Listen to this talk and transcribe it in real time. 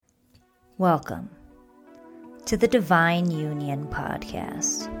Welcome to the Divine Union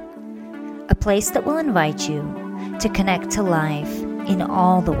Podcast, a place that will invite you to connect to life in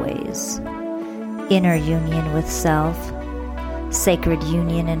all the ways: inner union with self, sacred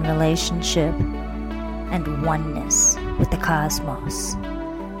union in relationship, and oneness with the cosmos.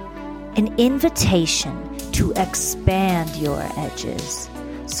 An invitation to expand your edges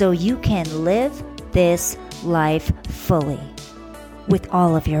so you can live this life fully with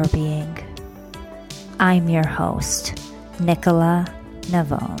all of your being. I'm your host, Nicola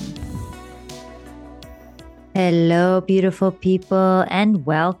Navone. Hello, beautiful people, and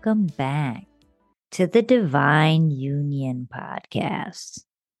welcome back to the Divine Union Podcast.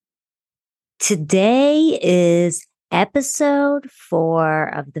 Today is episode 4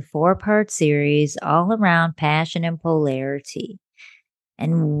 of the 4-part series all around passion and polarity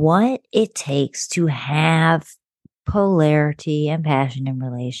and what it takes to have polarity and passion in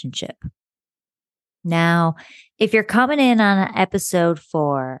relationship. Now, if you're coming in on episode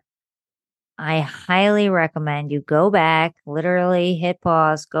 4, I highly recommend you go back, literally hit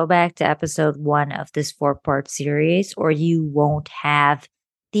pause, go back to episode 1 of this 4-part series, or you won't have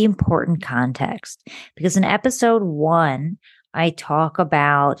the important context. Because in episode 1, I talk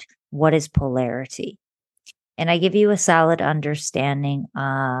about what is polarity. And I give you a solid understanding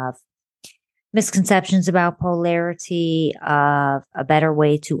of misconceptions about polarity, of a better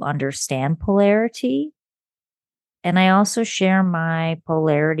way to understand polarity. And I also share my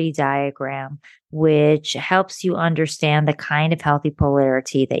polarity diagram, which helps you understand the kind of healthy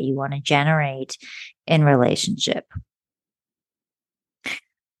polarity that you want to generate in relationship.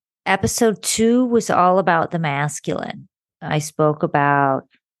 Episode 2 was all about the masculine. I spoke about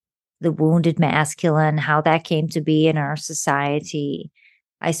the wounded masculine, how that came to be in our society.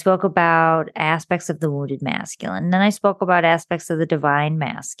 I spoke about aspects of the wounded masculine. And then I spoke about aspects of the divine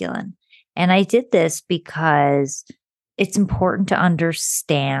masculine. And I did this because it's important to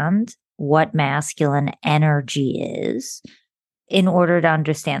understand what masculine energy is in order to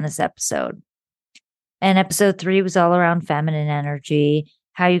understand this episode. And episode 3 was all around feminine energy,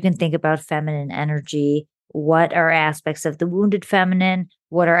 how you can think about feminine energy, what are aspects of the wounded feminine,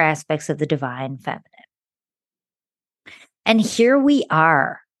 what are aspects of the divine feminine. And here we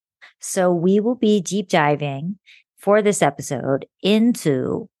are. So we will be deep diving for this episode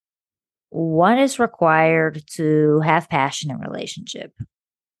into what is required to have passion in relationship.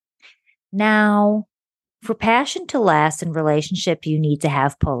 Now, for passion to last in relationship, you need to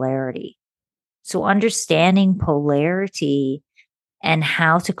have polarity. So understanding polarity and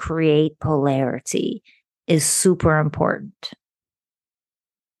how to create polarity is super important.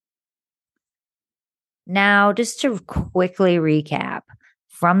 Now, just to quickly recap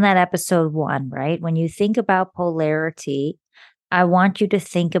from that episode 1, right? When you think about polarity, I want you to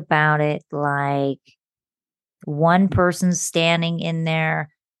think about it like one person standing in their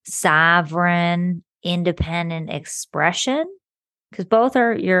sovereign, independent expression, because both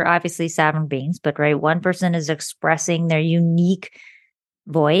you're obviously sovereign beings, but right, one person is expressing their unique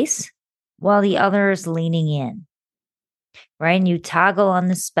voice while the other is leaning in. Right? And you toggle on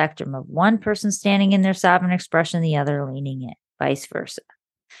the spectrum of one person standing in their sovereign expression, the other leaning in, vice versa.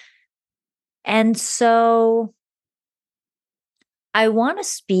 And so I want to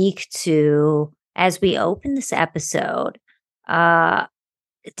speak to, as we open this episode,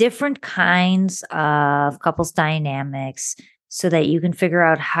 different kinds of couples dynamics so that you can figure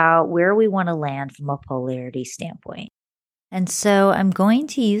out where we want to land from a polarity standpoint. And so I'm going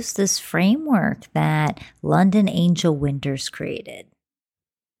to use this framework that London Angel Winters created.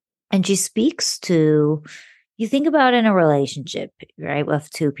 And she speaks to, you think about in a relationship, right, with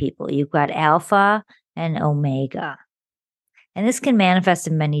two people. You've got alpha and omega. And this can manifest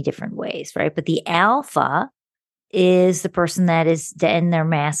in many different ways, right? But the alpha is the person that is in their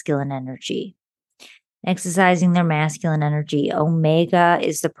masculine energy, exercising their masculine energy. Omega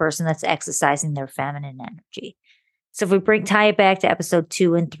is the person that's exercising their feminine energy. So if we tie it back to episode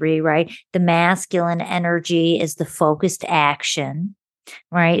 2 and 3, right? The masculine energy is the focused action,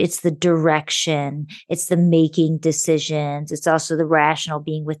 right? It's the direction. It's the making decisions. It's also the rational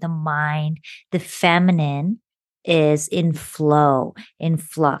being with the mind. The feminine is in flow, in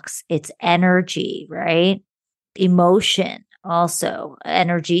flux. It's energy, right? Emotion, also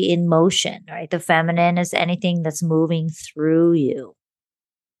energy in motion, right? The feminine is anything that's moving through you.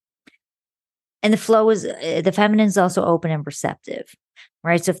 And the feminine is also open and receptive,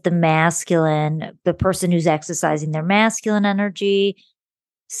 right? So if the person who's exercising their masculine energy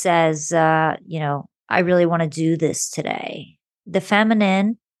says, I really want to do this today. The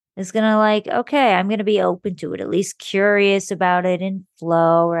feminine is going to like, okay, I'm going to be open to it, at least curious about it and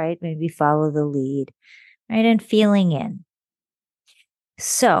flow, right? Maybe follow the lead, right? And feeling in.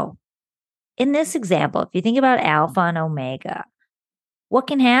 So in this example, if you think about alpha and omega, what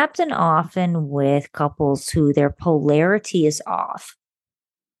can happen often with couples who their polarity is off,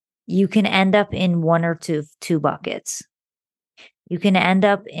 you can end up in one or two buckets. You can end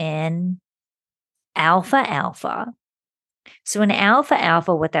up in alpha alpha. So in alpha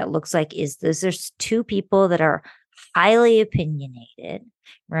alpha, what that looks like is there's two people that are highly opinionated,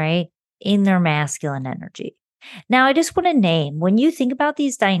 right? In their masculine energy. Now, I just want to name, when you think about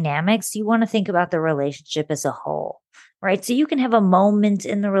these dynamics, you want to think about the relationship as a whole, right? So you can have a moment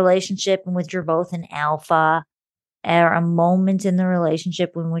in the relationship in which you're both an alpha, or a moment in the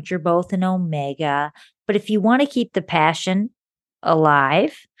relationship in which you're both an omega. But if you want to keep the passion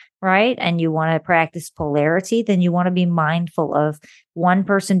alive, right, and you want to practice polarity, then you want to be mindful of one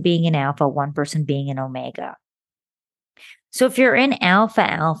person being an alpha, one person being an omega. So if you're in alpha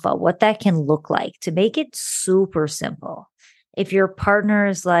alpha, what that can look like, to make it super simple, if your partner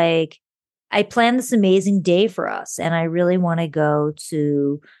is like, I planned this amazing day for us and I really want to go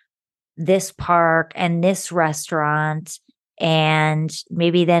to this park and this restaurant, and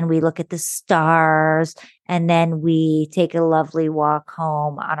maybe then we look at the stars, and then we take a lovely walk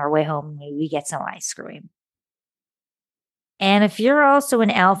home. On our way home, maybe we get some ice cream. And if you're also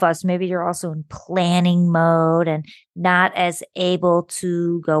an alpha, so maybe you're also in planning mode and not as able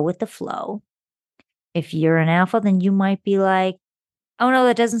to go with the flow. If you're an alpha, then you might be like, oh no,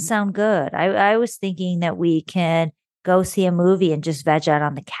 that doesn't sound good. I was thinking that we can go see a movie and just veg out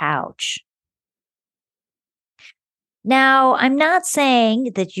on the couch. Now, I'm not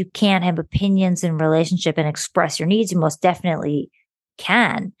saying that you can't have opinions in relationship and express your needs. You most definitely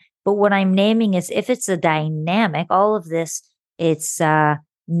can. But what I'm naming is, if it's a dynamic, all of this, it's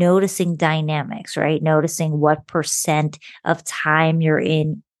noticing dynamics, right? Noticing what percent of time you're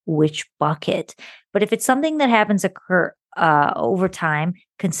in which bucket. But if it's something that happens occur over time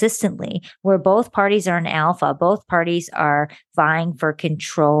consistently, where both parties are an alpha, both parties are vying for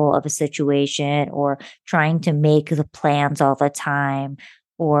control of a situation or trying to make the plans all the time,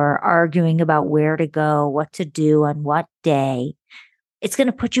 or arguing about where to go, what to do on what day, it's going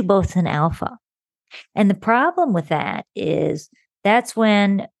to put you both in alpha. And the problem with that is that's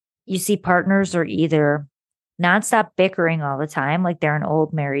when you see partners are either nonstop bickering all the time, like they're an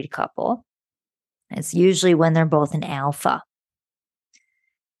old married couple. It's usually when they're both an alpha.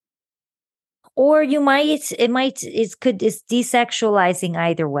 Or it's desexualizing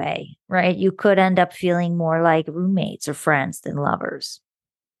either way, right? You could end up feeling more like roommates or friends than lovers.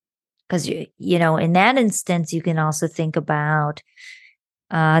 Because, in that instance, you can also think about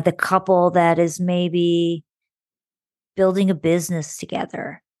the couple that is maybe building a business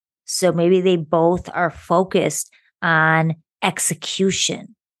together. So maybe they both are focused on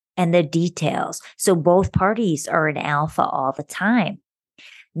execution and the details. So both parties are in alpha all the time.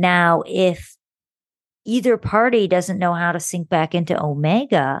 Now, if either party doesn't know how to sink back into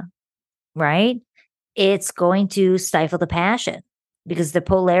omega, right, it's going to stifle the passion, because the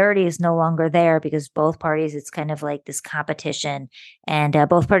polarity is no longer there, because both parties, it's kind of like this competition, and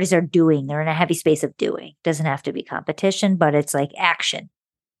both parties are doing, they're in a heavy space of doing. Doesn't have to be competition, but it's like action.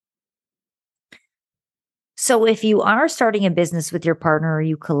 So if you are starting a business with your partner, or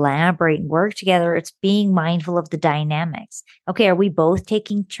you collaborate and work together, it's being mindful of the dynamics. Okay, are we both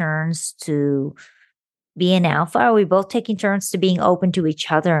taking turns to be an alpha? Are we both taking turns to being open to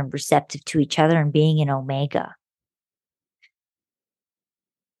each other and receptive to each other and being an omega?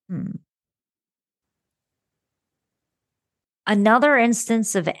 Another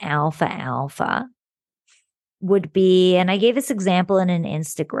instance of alpha alpha would be, and I gave this example in an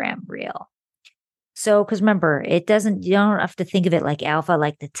Instagram reel. So, because remember, you don't have to think of it like alpha,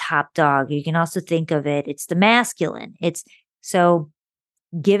 like the top dog. You can also think of it's the masculine. It's so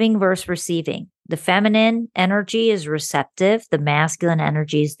giving versus receiving. The feminine energy is receptive. The masculine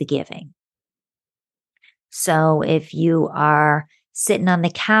energy is the giving. So if you are sitting on the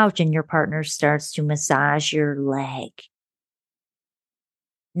couch and your partner starts to massage your leg,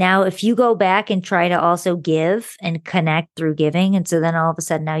 now, if you go back and try to also give and connect through giving, and so then all of a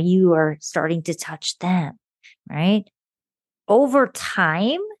sudden now you are starting to touch them, right? Over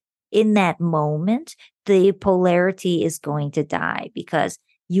time, in that moment, the polarity is going to die, because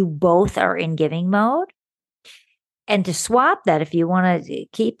you both are in giving mode. And to swap that, if you want to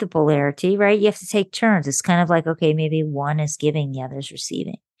keep the polarity, right, you have to take turns. It's kind of like, okay, maybe one is giving, the other's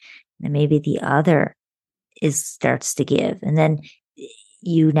receiving. And maybe the other starts to give. And then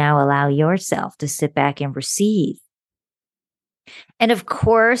you now allow yourself to sit back and receive. And of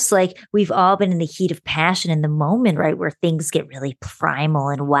course, like we've all been in the heat of passion in the moment, right? Where things get really primal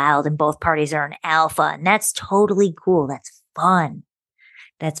and wild and both parties are an alpha. And that's totally cool. That's fun.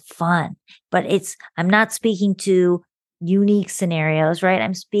 That's fun. But I'm not speaking to unique scenarios, right?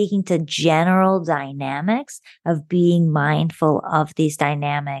 I'm speaking to general dynamics of being mindful of these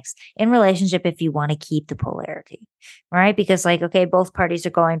dynamics in relationship if you want to keep the polarity, right? Because like, okay, both parties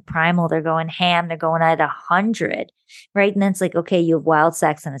are going primal, they're going ham, they're going at 100, right? And then it's like, okay, you have wild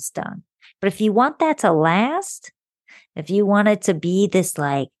sex and it's done. But if you want that to last, if you want it to be this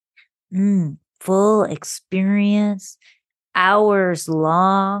like full experience, hours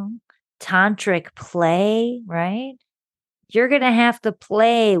long tantric play, right? You're going to have to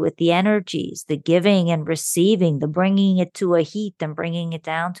play with the energies, the giving and receiving, the bringing it to a heat and bringing it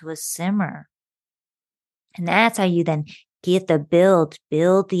down to a simmer. And that's how you then get the build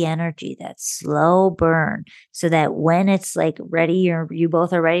the energy, that slow burn, so that when it's like ready, you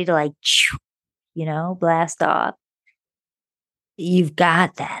both are ready to like, blast off. You've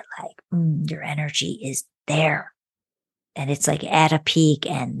got that like, your energy is there. And it's like at a peak,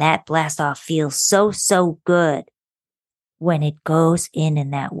 and that blast off feels so, so good when it goes in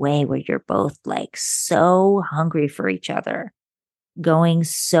that way where you're both like so hungry for each other, going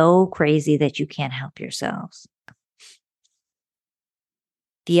so crazy that you can't help yourselves.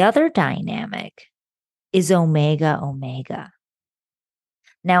 The other dynamic is omega omega.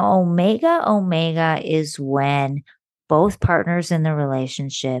 Now, omega omega is when both partners in the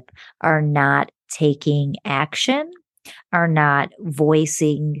relationship are not taking action, are not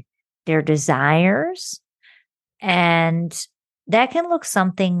voicing their desires. And that can look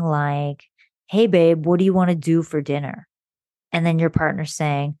something like, hey, babe, what do you want to do for dinner? And then your partner's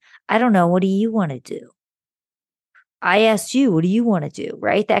saying, I don't know. What do you want to do? I asked you, what do you want to do?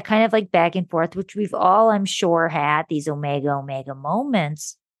 Right? That kind of like back and forth, which we've all, I'm sure, had these omega omega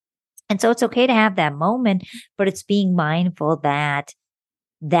moments. And so it's okay to have that moment, but it's being mindful that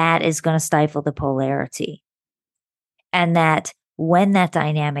that is going to stifle the polarity. And that when that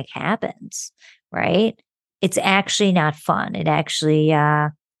dynamic happens, right, it's actually not fun. It actually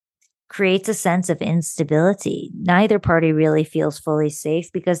creates a sense of instability. Neither party really feels fully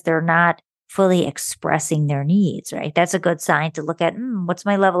safe because they're not fully expressing their needs, right? That's a good sign to look at, what's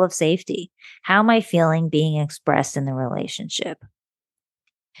my level of safety? How am I feeling being expressed in the relationship?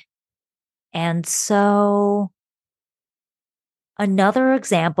 And so another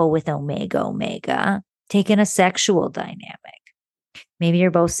example with omega omega, taking a sexual dynamic. Maybe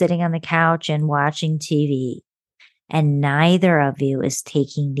you're both sitting on the couch and watching TV, and neither of you is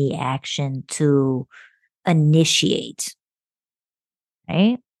taking the action to initiate,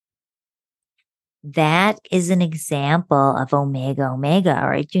 right? That is an example of omega omega, all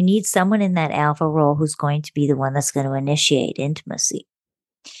right? You need someone in that alpha role who's going to be the one that's going to initiate intimacy.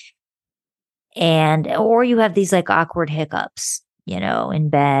 Or you have these like awkward hiccups, in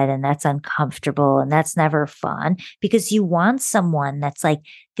bed, and that's uncomfortable and that's never fun because you want someone that's like,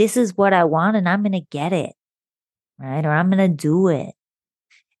 this is what I want and I'm going to get it, right? Or I'm going to do it.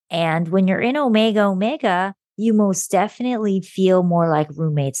 And when you're in omega omega, you most definitely feel more like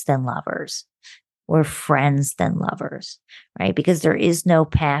roommates than lovers or friends than lovers, right? Because there is no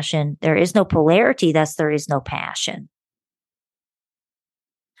passion, there is no polarity, thus there is no passion.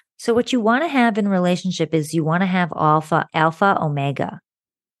 So what you want to have in relationship is you want to have alpha omega.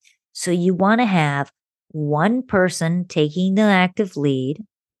 So you want to have one person taking the active lead,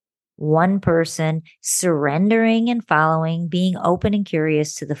 one person surrendering and following, being open and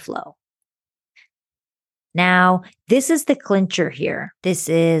curious to the flow. Now, this is the clincher here. This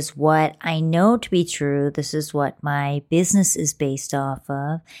is what I know to be true. This is what my business is based off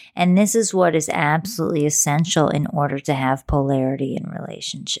of. And this is what is absolutely essential in order to have polarity in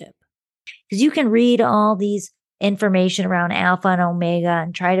relationship. Because you can read all these information around alpha and omega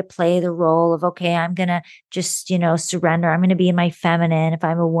and try to play the role of, okay, I'm going to just, surrender. I'm going to be in my feminine. If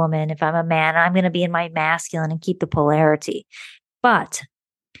I'm a woman, if I'm a man, I'm going to be in my masculine and keep the polarity. But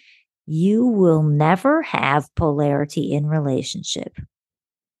you will never have polarity in relationship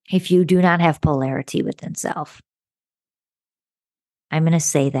if you do not have polarity within self. I'm going to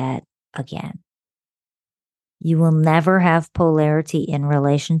say that again. You will never have polarity in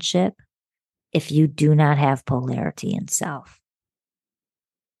relationship if you do not have polarity in self.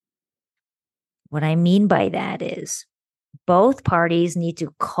 What I mean by that is both parties need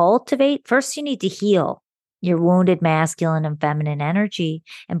to cultivate. First, you need to heal your wounded masculine and feminine energy.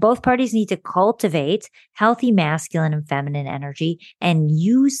 And both parties need to cultivate healthy masculine and feminine energy and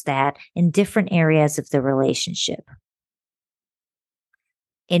use that in different areas of the relationship.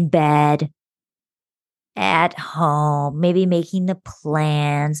 In bed, at home, maybe making the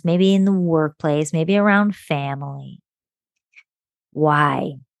plans, maybe in the workplace, maybe around family.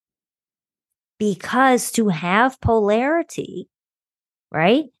 Why? Because to have polarity,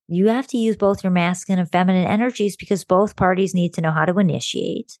 right? You have to use both your masculine and feminine energies because both parties need to know how to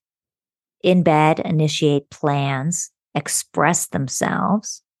initiate in bed, initiate plans, express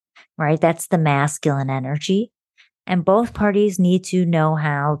themselves, right? That's the masculine energy. And both parties need to know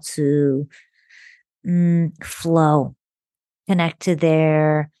how to flow, connect to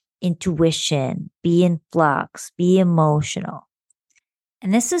their intuition, be in flux, be emotional.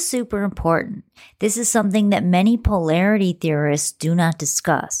 And this is super important. This is something that many polarity theorists do not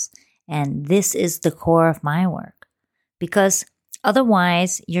discuss. And this is the core of my work because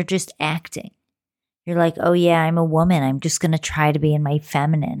otherwise you're just acting. You're like, oh yeah, I'm a woman. I'm just going to try to be in my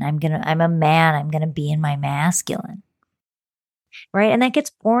feminine. I'm a man. I'm going to be in my masculine. Right. And that gets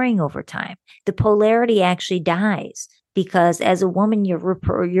boring over time. The polarity actually dies because as a woman, you're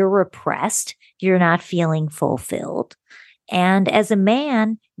repressed. You're not feeling fulfilled. And as a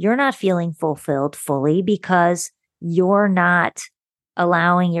man, you're not feeling fulfilled fully because you're not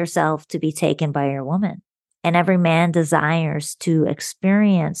allowing yourself to be taken by your woman. And every man desires to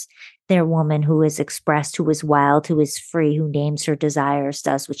experience their woman who is expressed, who is wild, who is free, who names her desires,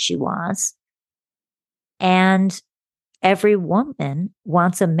 does what she wants. And every woman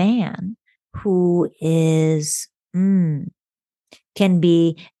wants a man who is can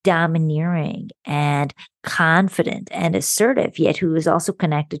be domineering and confident and assertive, yet who is also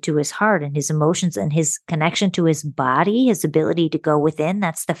connected to his heart and his emotions and his connection to his body, his ability to go within.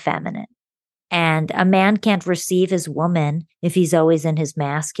 That's the feminine. And a man can't receive his woman if he's always in his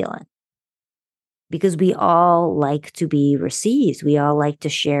masculine. Because we all like to be received. We all like to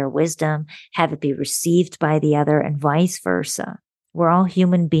share wisdom, have it be received by the other, and vice versa. We're all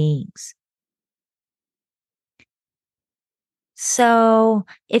human beings. So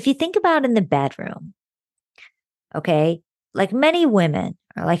if you think about in the bedroom, okay, like many women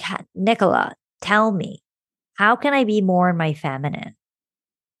are like, Nicola, tell me, how can I be more in my feminine?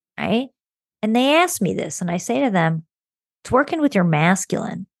 Right? And they ask me this, and I say to them, it's working with your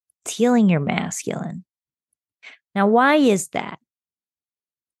masculine, it's healing your masculine. Now, why is that?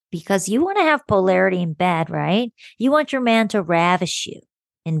 Because you want to have polarity in bed, right? You want your man to ravish you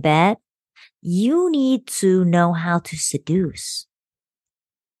in bed. You need to know how to seduce.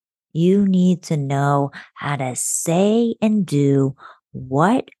 You need to know how to say and do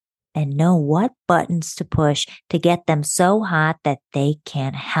what and know what buttons to push to get them so hot that they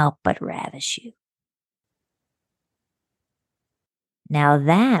can't help but ravish you. Now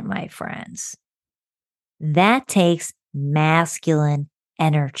that, my friends, that takes masculine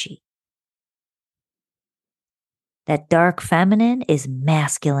energy. That dark feminine is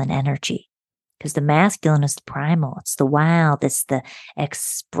masculine energy because the masculine is the primal. It's the wild. It's the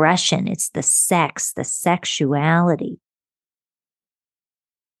expression. It's the sex, the sexuality.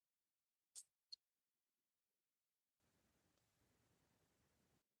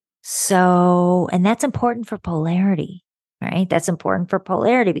 So, and that's important for polarity, right? That's important for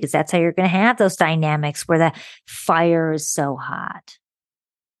polarity because that's how you're going to have those dynamics where the fire is so hot.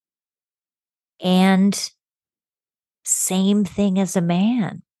 And same thing as a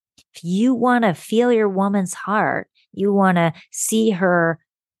man. If you want to feel your woman's heart, you want to see her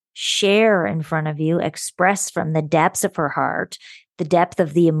share in front of you, express from the depths of her heart, the depth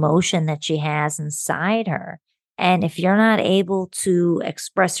of the emotion that she has inside her. And if you're not able to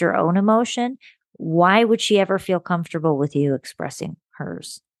express your own emotion, why would she ever feel comfortable with you expressing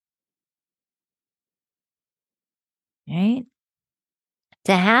hers? Right?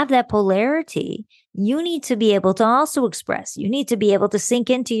 To have that polarity, you need to be able to also express. You need to be able to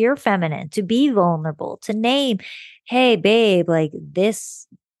sink into your feminine, to be vulnerable, to name, hey, babe, like this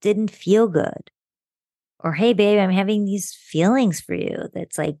didn't feel good. Or, hey, babe, I'm having these feelings for you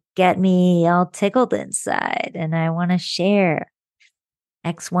that's like, get me all tickled inside and I want to share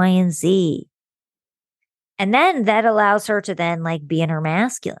X, Y, and Z. And then that allows her to then like be in her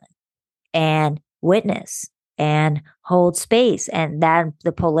masculine and witness and hold space. And that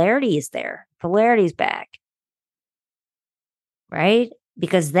the polarity is there. Polarity is back. Right?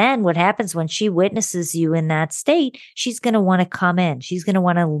 Because then what happens when she witnesses you in that state, she's going to want to come in. She's going to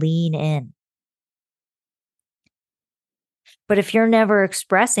want to lean in. But if you're never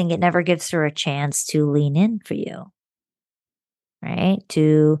expressing, it never gives her a chance to lean in for you. Right?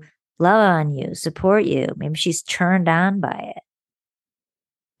 To love on you, support you. Maybe she's turned on by it.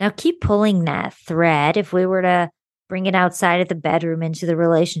 Now keep pulling that thread. If we were to bring it outside of the bedroom into the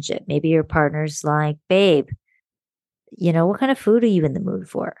relationship, maybe your partner's like, babe, what kind of food are you in the mood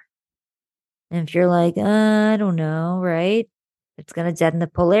for? And if you're like, I don't know, right? It's going to deaden the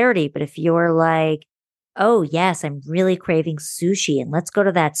polarity. But if you're like, oh, yes, I'm really craving sushi and let's go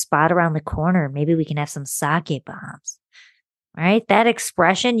to that spot around the corner. Maybe we can have some sake bombs, right? That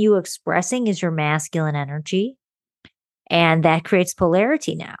expression you expressing is your masculine energy. And that creates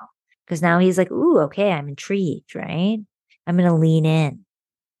polarity now because now he's like, ooh, okay, I'm intrigued, right? I'm going to lean in.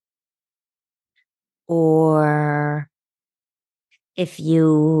 Or if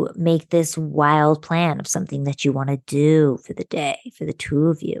you make this wild plan of something that you want to do for the day, for the two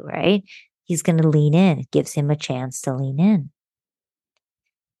of you, right? He's going to lean in. It gives him a chance to lean in.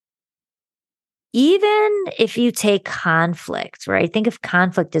 Even if you take conflict, right? Think of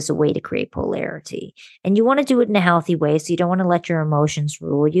conflict as a way to create polarity. And you want to do it in a healthy way. So you don't want to let your emotions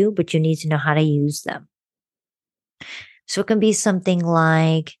rule you, but you need to know how to use them. So it can be something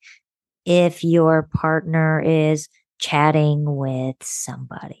like if your partner is chatting with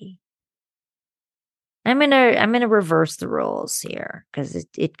somebody. I'm gonna reverse the roles here because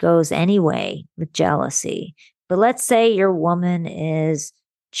it goes anyway with jealousy. But let's say your woman is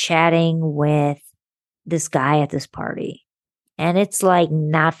chatting with this guy at this party and it's like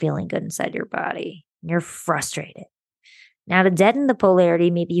not feeling good inside your body. You're frustrated. Now to deaden the polarity,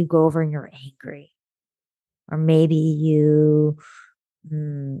 maybe you go over and you're angry. Or maybe you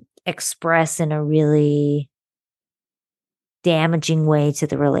express in a really damaging way to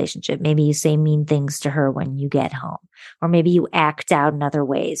the relationship. Maybe you say mean things to her when you get home, or maybe you act out in other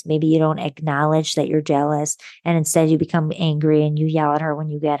ways. Maybe you don't acknowledge that you're jealous and instead you become angry and you yell at her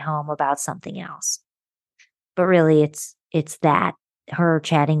when you get home about something else. But really it's that her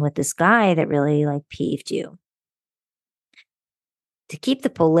chatting with this guy that really like peeved you. To keep the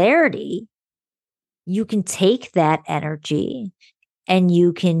polarity, you can take that energy and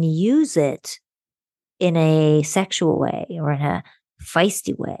you can use it in a sexual way or in a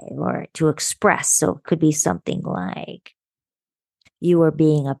feisty way or to express. So it could be something like, you were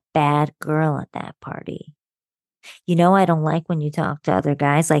being a bad girl at that party. You know, I don't like when you talk to other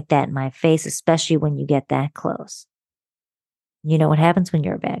guys like that in my face, especially when you get that close. You know what happens when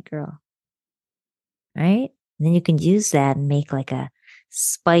you're a bad girl, right? And then you can use that and make like a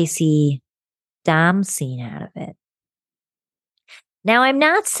spicy dom scene out of it. Now, I'm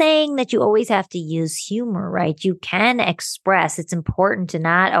not saying that you always have to use humor, right? You can express. It's important to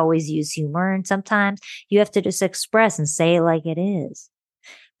not always use humor. And sometimes you have to just express and say it like it is.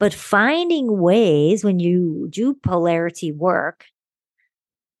 But finding ways when you do polarity work,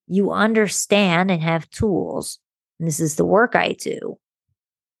 you understand and have tools. And this is the work I do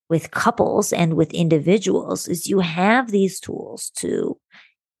with couples and with individuals, is you have these tools to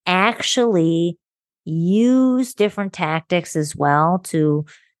actually use different tactics as well to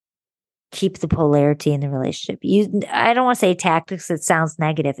keep the polarity in the relationship. I don't want to say tactics, it sounds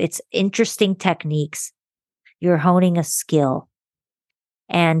negative. It's interesting techniques. You're honing a skill.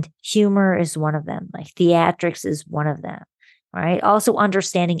 And humor is one of them. Like theatrics is one of them. Right. Also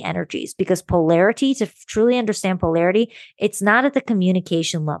understanding energies, because polarity, to truly understand polarity, it's not at the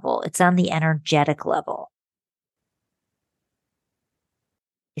communication level. It's on the energetic level.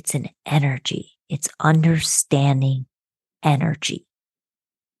 It's an energy. It's understanding energy,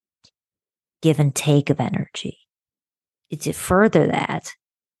 give and take of energy. To further that,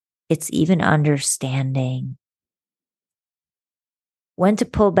 it's even understanding when to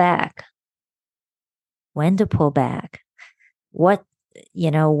pull back, when to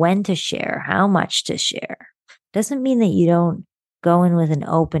share, how much to share. Doesn't mean that you don't go in with an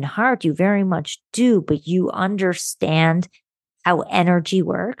open heart. You very much do, but you understand how energy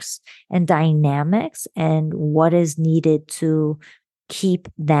works and dynamics and what is needed to keep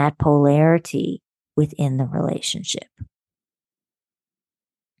that polarity within the relationship.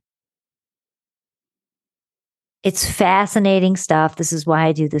 It's fascinating stuff. This is why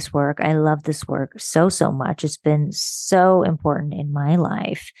I do this work. I love this work so, so much. It's been so important in my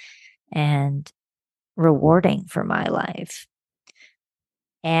life and rewarding for my life.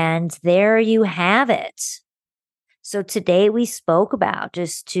 And there you have it. So today we spoke about,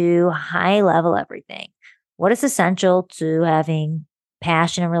 just to high level everything, what is essential to having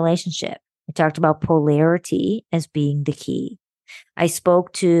passion and relationship. We talked about polarity as being the key. I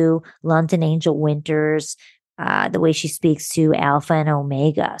spoke to London Angel Winters, the way she speaks to Alpha and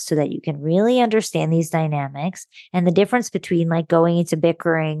Omega, so that you can really understand these dynamics and the difference between like going into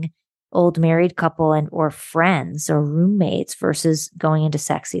bickering old married couple and or friends or roommates versus going into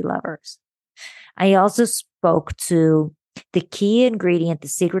sexy lovers. I also spoke to the key ingredient, the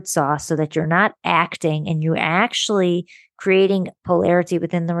secret sauce, so that you're not acting and you're actually creating polarity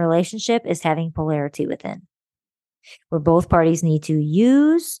within the relationship, is having polarity within, where both parties need to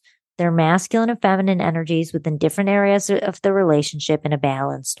use their masculine and feminine energies within different areas of the relationship in a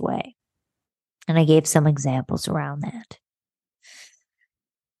balanced way. And I gave some examples around that.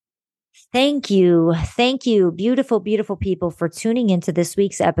 Thank you. Thank you, beautiful, beautiful people, for tuning into this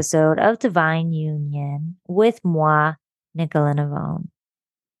week's episode of Divine Union with moi, Nicola Navone.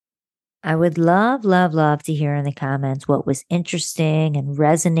 I would love, love, love to hear in the comments what was interesting and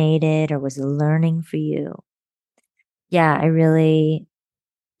resonated or was a learning for you. Yeah, I really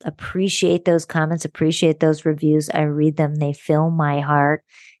appreciate those comments, appreciate those reviews. I read them. They fill my heart.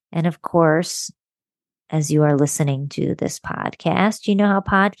 And of course, as you are listening to this podcast, you know how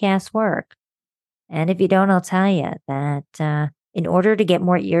podcasts work. And if you don't, I'll tell you that in order to get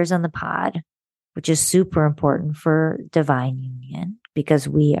more ears on the pod, which is super important for Divine Union, because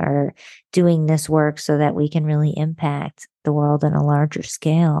we are doing this work so that we can really impact the world on a larger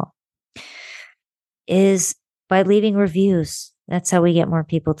scale, is by leaving reviews. That's how we get more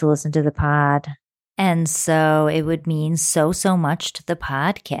people to listen to the pod. And so it would mean so, so much to the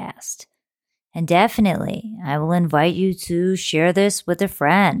podcast. And definitely, I will invite you to share this with a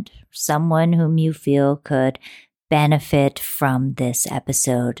friend, someone whom you feel could benefit from this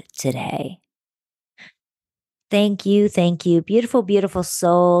episode today. Thank you, beautiful, beautiful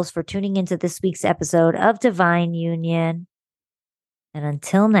souls, for tuning into this week's episode of Divine Union. And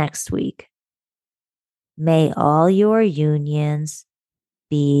until next week, may all your unions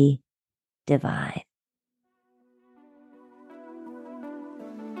be divine.